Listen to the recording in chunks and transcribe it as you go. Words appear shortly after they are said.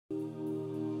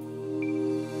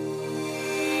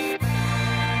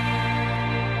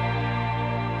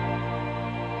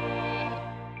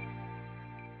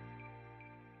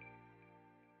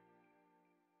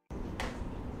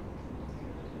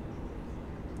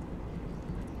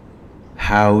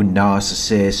How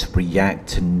narcissists react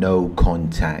to no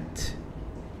contact.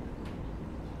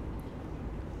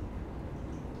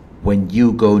 When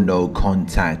you go no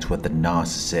contact with a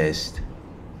narcissist,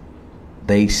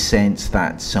 they sense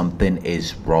that something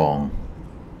is wrong.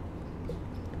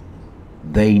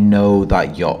 They know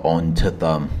that you're onto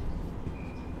them.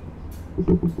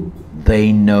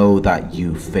 They know that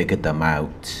you figured them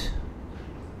out.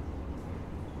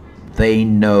 They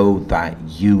know that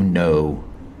you know.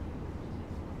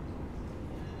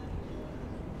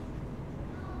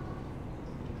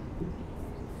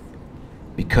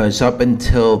 Because up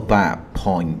until that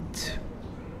point,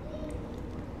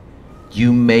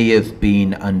 you may have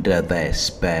been under their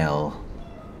spell.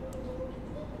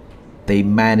 They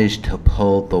managed to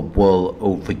pull the wool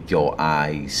over your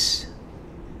eyes.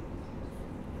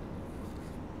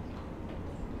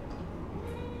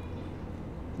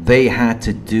 They had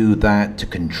to do that to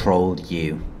control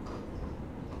you,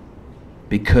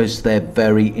 because they're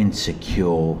very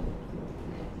insecure.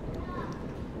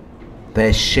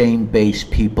 They're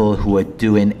shame-based people who are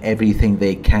doing everything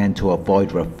they can to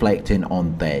avoid reflecting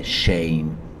on their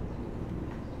shame.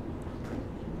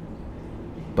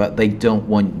 But they don't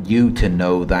want you to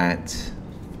know that,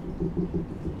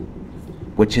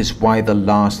 which is why the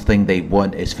last thing they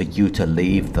want is for you to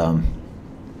leave them.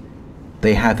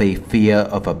 They have a fear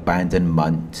of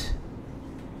abandonment,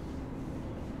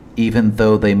 even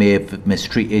though they may have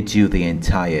mistreated you the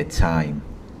entire time.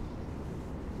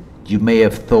 You may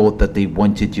have thought that they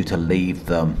wanted you to leave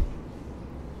them,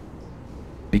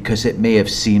 because it may have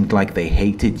seemed like they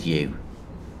hated you.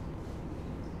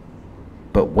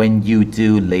 But when you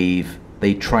do leave,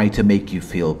 they try to make you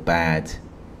feel bad,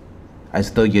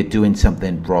 as though you're doing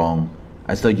something wrong,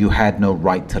 as though you had no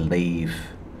right to leave.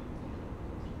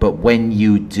 But when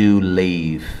you do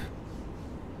leave,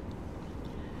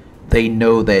 they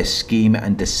know their scheme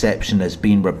and deception has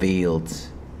been revealed.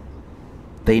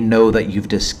 They know that you've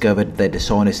discovered their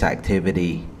dishonest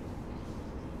activity,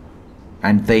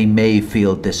 and they may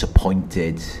feel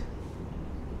disappointed.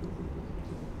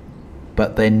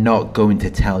 But they're not going to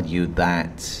tell you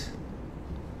that.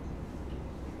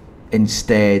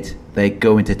 Instead, they're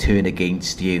going to turn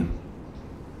against you,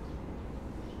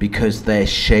 because their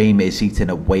shame is eating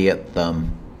away at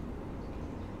them.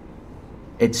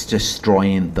 It's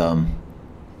destroying them.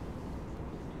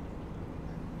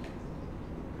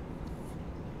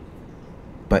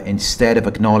 But instead of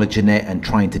acknowledging it and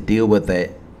trying to deal with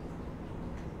it,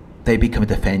 they become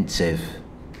defensive.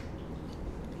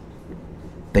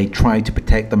 They try to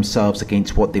protect themselves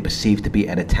against what they perceive to be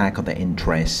an attack on their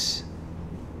interests.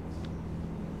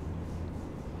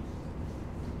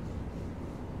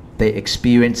 They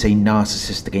experience a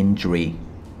narcissistic injury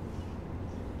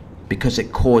because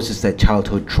it causes their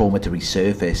childhood trauma to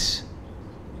resurface.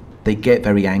 They get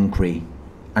very angry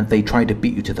and they try to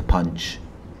beat you to the punch.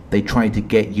 They try to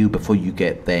get you before you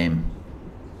get them,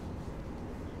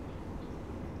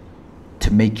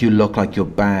 to make you look like you're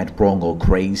bad, wrong, or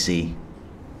crazy.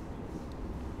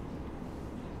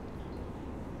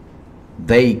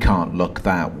 They can't look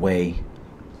that way,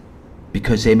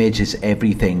 because image is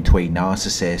everything to a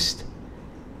narcissist,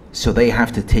 so they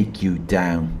have to take you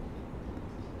down,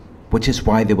 which is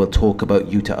why they will talk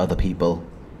about you to other people.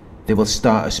 They will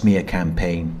start a smear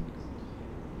campaign.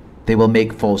 They will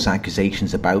make false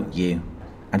accusations about you,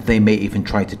 and they may even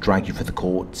try to drag you for the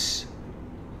courts.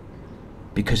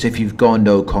 Because if you've gone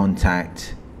no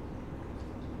contact,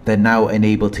 they're now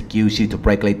unable to use you to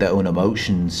regulate their own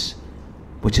emotions,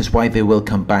 which is why they will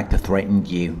come back to threaten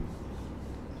you.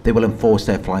 They will enforce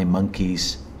their flying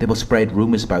monkeys. They will spread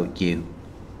rumors about you,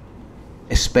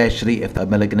 especially if they're a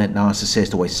malignant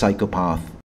narcissist or a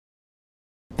psychopath.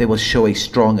 They will show a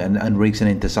strong and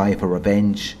unreasoning desire for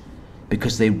revenge,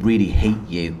 because they really hate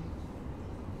you.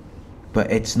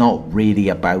 But it's not really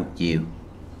about you.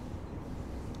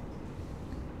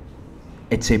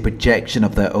 It's a projection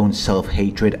of their own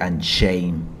self-hatred and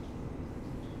shame,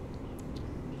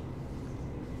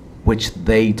 which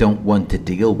they don't want to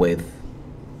deal with.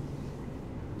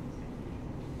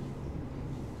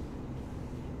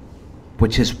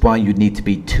 Which is why you need to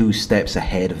be 2 steps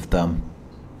ahead of them.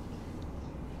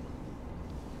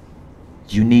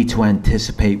 You need to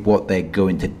anticipate what they're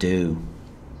going to do.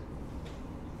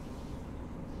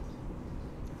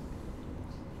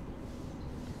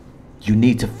 You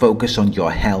need to focus on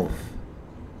your health.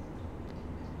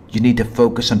 You need to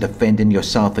focus on defending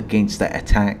yourself against that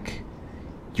attack.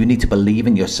 You need to believe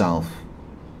in yourself,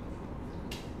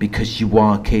 because you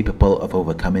are capable of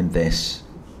overcoming this.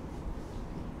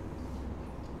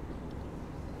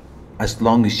 As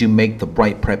long as you make the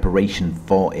right preparation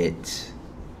for it.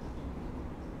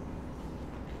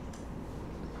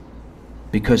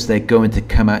 because they're going to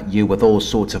come at you with all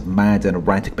sorts of mad and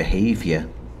erratic behavior.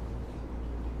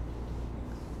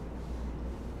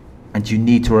 And you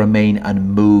need to remain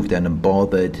unmoved and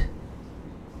unbothered,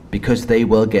 because they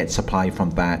will get supply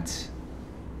from that.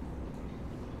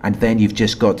 And then you've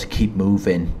just got to keep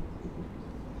moving.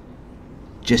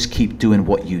 Just keep doing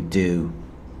what you do.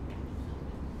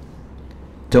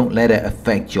 Don't let it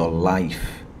affect your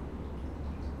life.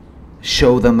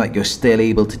 Show them that you're still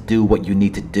able to do what you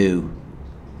need to do.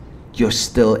 You're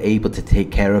still able to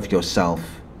take care of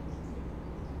yourself.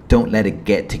 Don't let it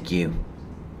get to you,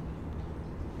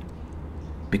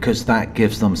 because that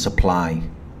gives them supply.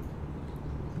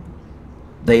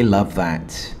 They love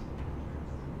that.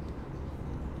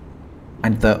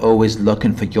 And they're always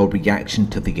looking for your reaction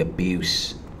to the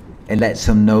abuse. It lets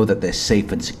them know that they're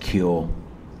safe and secure,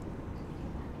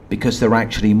 because they're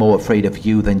actually more afraid of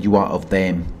you than you are of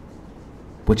them,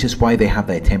 which is why they have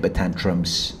their temper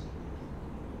tantrums,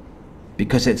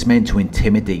 because it's meant to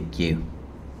intimidate you.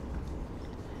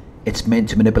 It's meant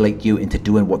to manipulate you into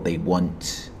doing what they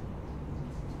want.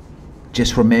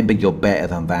 Just remember, you're better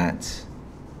than that.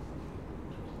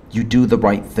 You do the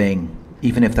right thing,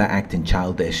 even if they're acting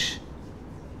childish,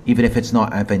 even if it's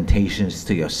not advantageous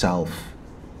to yourself,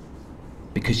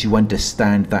 because you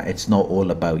understand that it's not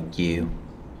all about you.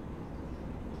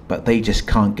 But they just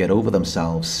can't get over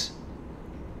themselves.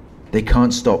 They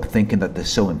can't stop thinking that they're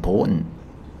so important.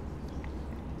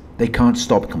 They can't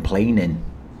stop complaining.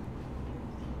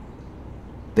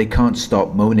 They can't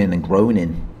stop moaning and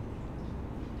groaning,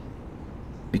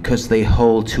 because they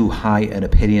hold too high an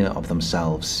opinion of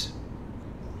themselves.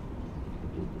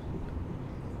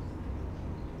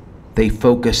 They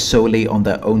focus solely on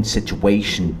their own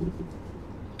situation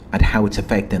and how it's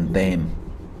affecting them,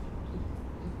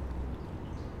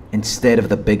 instead of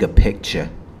the bigger picture.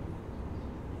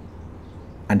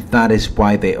 And that is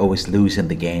why they always lose in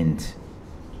the end.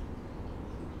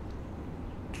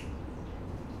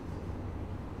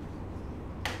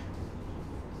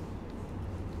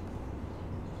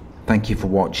 Thank you for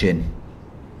watching.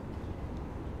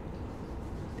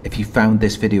 If you found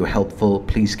this video helpful,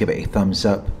 please give it a thumbs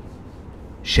up.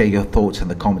 Share your thoughts in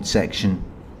the comment section.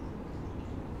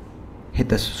 Hit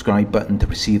the subscribe button to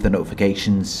receive the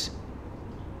notifications.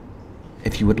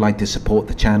 If you would like to support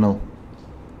the channel,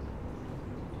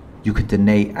 you can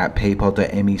donate at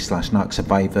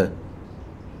paypal.me/narcsurvivor.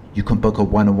 You can book a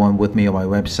one-on-one with me on my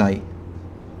website.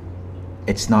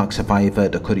 It's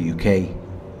narcsurvivor.co.uk.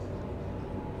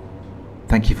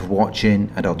 Thank you for watching,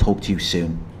 and I'll talk to you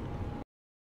soon.